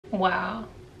Wow.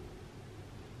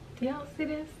 Do y'all see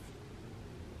this?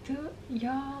 Do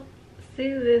y'all see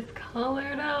this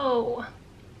color though?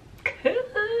 Good.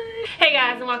 Hey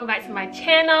guys, and welcome back to my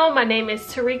channel. My name is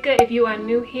Tarika. If you are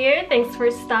new here, thanks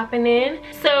for stopping in.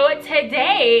 So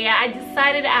today I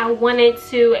decided I wanted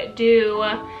to do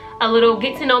a little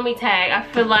get to know me tag. I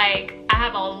feel like I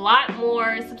have a lot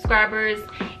more subscribers,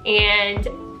 and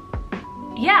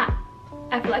yeah,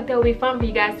 I feel like that would be fun for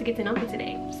you guys to get to know me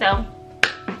today. So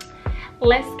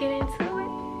let's get into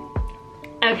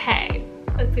it. Okay,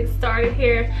 let's get started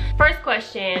here. First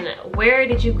question, where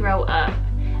did you grow up?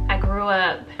 I grew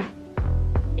up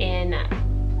in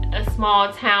a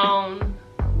small town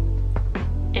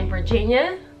in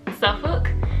Virginia,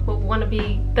 Suffolk, with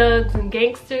wannabe thugs and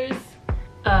gangsters.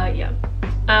 Yeah.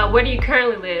 Where do you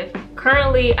currently live?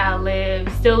 Currently, I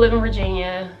still live in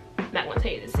Virginia. I'm not gonna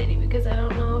tell you the city because I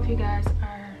don't know if you guys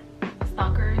are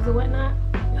stalkers or whatnot.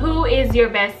 Who is your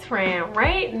best friend?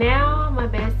 Right now, my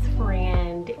best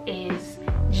friend is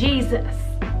Jesus.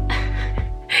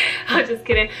 I'm just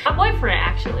kidding. My boyfriend,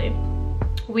 actually.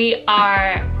 We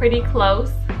are pretty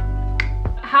close.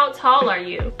 How tall are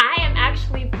you? I am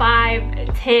actually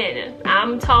 5'10".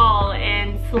 I'm tall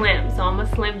and slim, so I'm a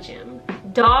Slim Jim.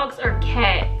 Dogs or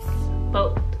cats?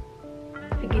 Both.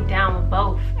 I get down with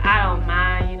both. I don't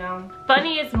mind, you know.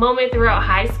 Funniest moment throughout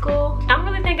high school? I don't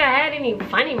really think I had any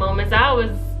funny moments. I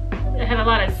had a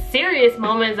lot of serious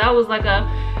moments. I was like a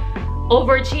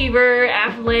overachiever,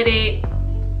 athletic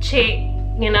chick,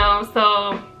 you know,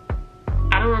 so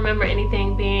I don't remember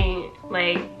anything being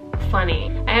like funny.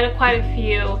 I had quite a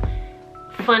few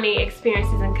funny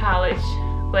experiences in college,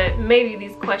 but maybe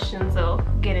these questions will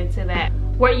get into that.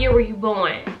 What year were you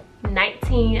born?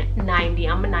 1990.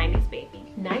 I'm a 90s baby.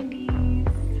 90s.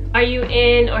 Are you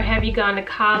in or have you gone to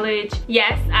college?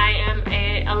 Yes, I am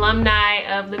an alumni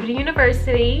of Liberty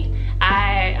University.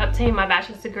 I obtained my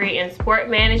bachelor's degree in sport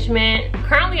management.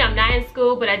 Currently, I'm not in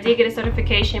school, but I did get a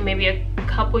certification maybe a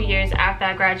couple years after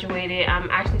I graduated. I'm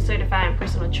actually certified in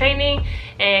personal training,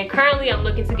 and currently I'm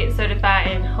looking to get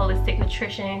certified in holistic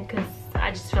nutrition because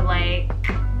I just feel like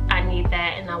I need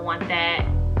that and I want that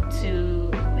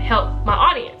to help my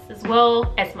audience as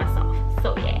well as myself.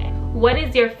 So yeah. What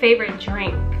is your favorite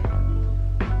drink?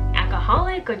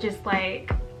 Alcoholic or just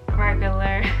like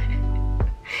regular?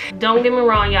 Don't get me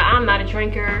wrong, y'all, I'm not a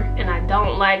drinker and I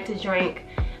don't like to drink.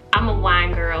 I'm a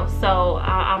wine girl, so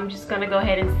I'm just gonna go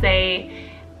ahead and say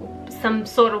some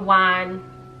sort of wine.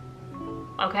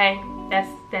 Okay,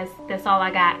 that's all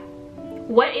I got.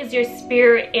 What is your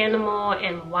spirit animal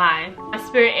and why? My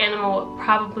spirit animal would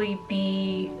probably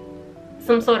be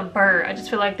some sort of bird. I just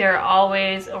feel like they're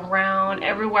always around.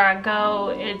 Everywhere I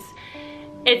go,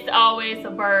 it's always a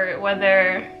bird,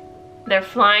 whether they're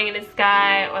flying in the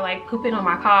sky or like pooping on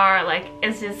my car. Like,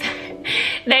 it's just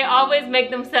they always make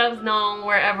themselves known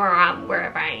wherever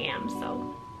I am.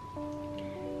 So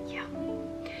yeah.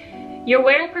 You're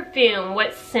wearing perfume.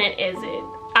 What scent is it?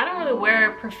 I don't really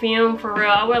wear perfume for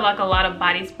real. I wear like a lot of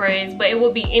body sprays, but it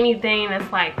would be anything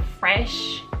that's like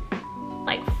fresh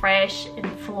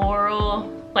and floral.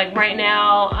 Like right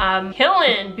now, I'm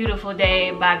killing Beautiful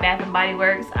Day by Bath and Body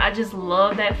Works. I just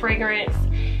love that fragrance,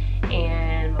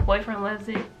 and my boyfriend loves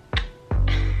it.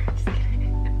 Just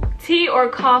kidding. Tea or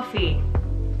coffee?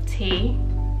 Tea.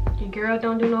 Your girl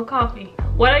don't do no coffee.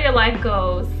 What are your life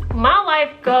goals? My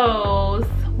life goals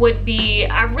would be,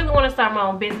 I really want to start my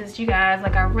own business, you guys.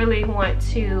 Like, I really want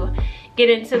to get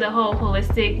into the whole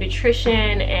holistic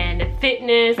nutrition and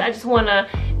fitness. I just want to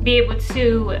be able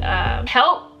to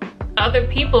help other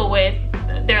people with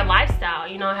their lifestyle,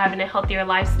 you know, having a healthier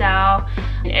lifestyle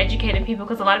and educating people,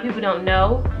 because a lot of people don't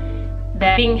know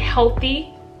that being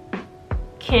healthy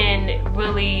can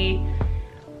really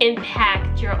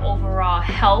impact your overall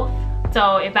health.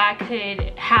 So if I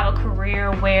could have a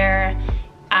career where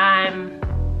I'm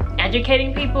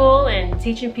educating people and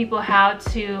teaching people how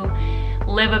to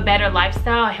live a better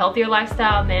lifestyle, a healthier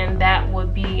lifestyle, then that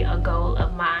would be a goal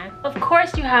of mine. Of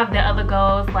course, you have the other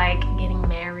goals like getting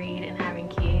married and having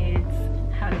kids,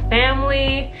 having a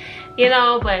family, you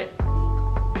know, but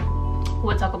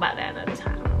we'll talk about that another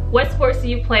time. What sports do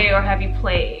you play or have you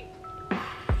played?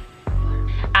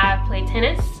 I've played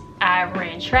tennis, I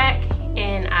ran track,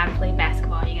 and I played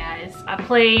basketball, you guys. I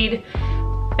played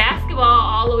basketball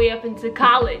all the way up into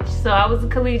college, so I was a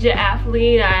collegiate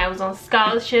athlete. I was on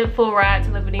scholarship, full ride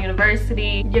to Liberty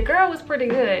University. Your girl was pretty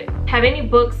good. Have any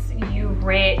books you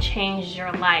read changed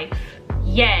your life?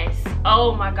 Yes.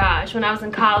 Oh my gosh, when I was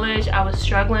in college, I was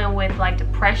struggling with like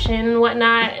depression and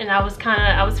whatnot, and I was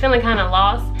feeling kind of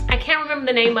lost. I can't remember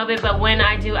the name of it, but when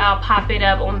I do, I'll pop it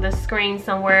up on the screen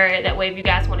somewhere. That way if you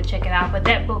guys want to check it out. But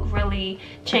that book really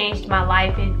changed my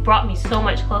life. It brought me so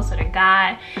much closer to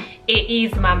God. It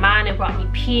eased my mind. It brought me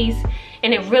peace.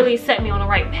 And it really set me on the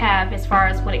right path as far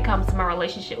as when it comes to my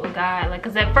relationship with God. Like,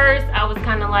 cause at first I was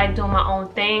kind of like doing my own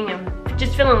thing and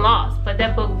just feeling lost. But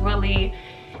that book really,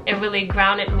 it really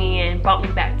grounded me and brought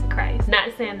me back to Christ. Not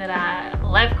saying that I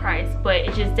left Christ, but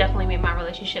it just definitely made my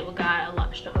relationship with God a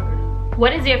lot stronger.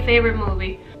 What is your favorite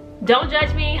movie? Don't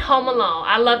judge me, Home Alone.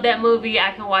 I love that movie.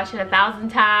 I can watch it 1,000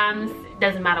 times. It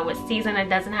doesn't matter what season. It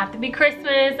doesn't have to be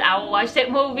Christmas. I will watch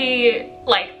that movie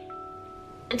like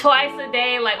twice a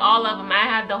day, like all of them. I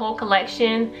have the whole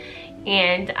collection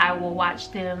and I will watch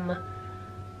them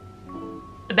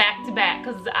back to back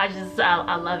because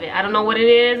I love it. I don't know what it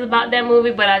is about that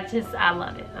movie, but I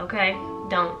love it. Okay,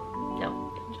 don't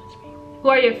judge me. Who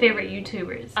are your favorite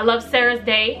YouTubers? I love Sarah's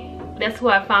Day. That's who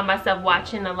I find myself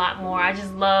watching a lot more. I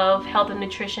just love health and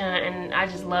nutrition, and I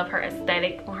just love her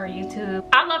aesthetic on her YouTube.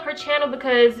 I love her channel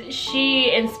because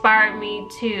she inspired me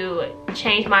to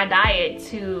change my diet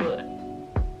to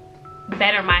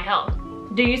better my health.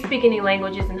 Do you speak any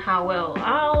languages and how well?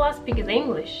 All I speak is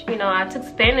English. You know, I took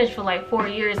Spanish for like 4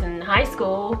 years in high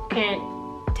school.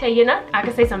 Can't tell you nothing. I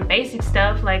can say some basic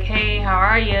stuff like, hey, how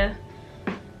are you?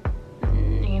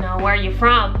 You know, where are you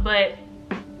from? But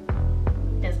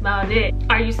that's about it.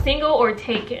 Are you single or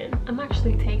taken? I'm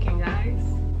actually taken, guys.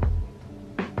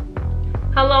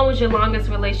 How long was your longest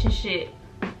relationship?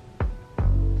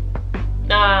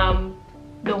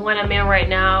 The one I'm in right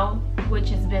now, which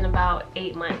has been about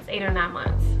 8 months, 8 or 9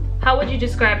 months. How would you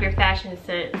describe your fashion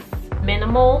sense?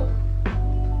 Minimal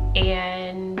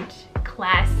and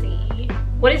classy.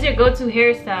 What is your go-to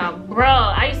hairstyle? Bro,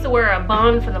 I used to wear a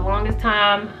bun for the longest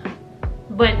time,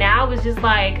 but now it's just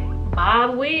like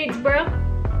bob wigs, bro.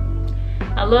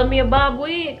 I love me a bob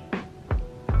wig.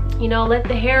 You know, let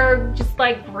the hair just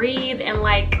like breathe and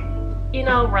like, you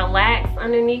know, relax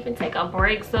underneath and take a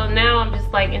break. So now I'm just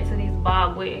like into these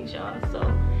bob wigs, y'all. So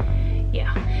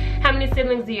yeah. How many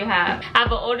siblings do you have? I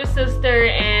have an older sister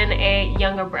and a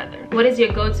younger brother. What is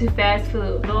your go-to fast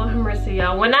food? Lord have mercy,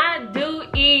 y'all. When I do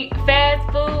eat fast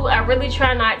food, I really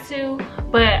try not to,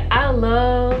 but I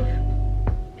love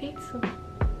pizza.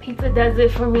 Pizza does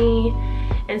it for me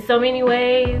in so many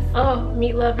ways. Oh,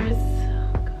 meat lovers.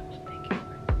 Oh gosh, thank you,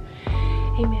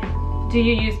 Lord. Amen. Do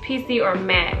you use PC or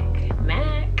Mac?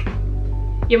 Mac.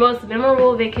 Your most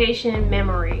memorable vacation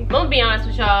memory? I'm gonna be honest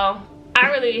with y'all. I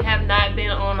really have not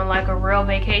been on a real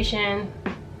vacation,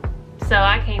 so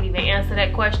I can't even answer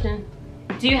that question.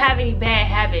 Do you have any bad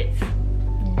habits?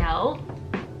 No.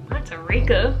 Not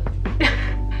Tarika.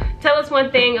 Tell us one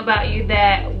thing about you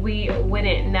that we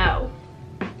wouldn't know.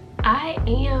 I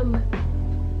am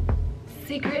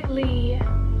secretly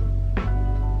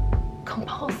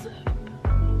compulsive.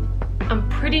 I'm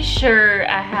pretty sure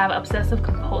I have obsessive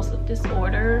compulsive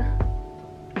disorder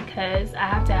because I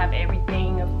have to have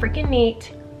everything freaking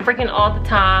neat, freaking all the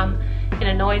time. It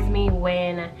annoys me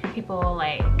when people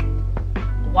like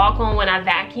walk on when I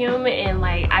vacuum, and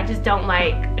like I just don't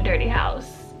like a dirty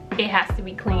house. It has to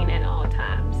be clean at all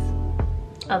times.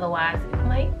 Otherwise, it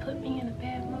might put me in a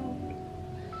bad mood.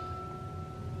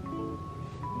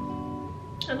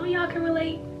 I know y'all can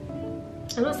relate.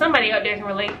 I know somebody out there can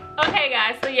relate. Okay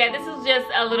guys, so yeah, this is just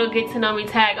a little get to know me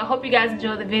tag. I hope you guys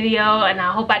enjoyed the video, and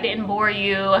I hope I didn't bore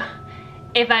you.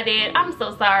 If I did, I'm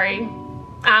so sorry.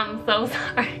 I'm so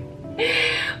sorry.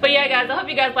 But yeah guys, I hope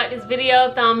you guys liked this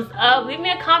video. Thumbs up. Leave me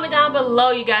a comment down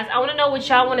below, you guys. I want to know what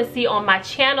y'all want to see on my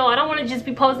channel. I don't want to just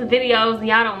be posting videos and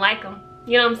y'all don't like them.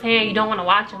 You know what I'm saying? You don't want to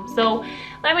watch them. So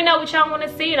let me know what y'all want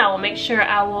to see, and I will make sure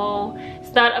I will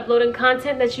start uploading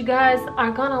content that you guys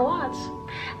are gonna watch.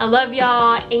 I love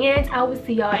y'all, and I will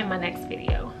see y'all in my next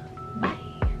video.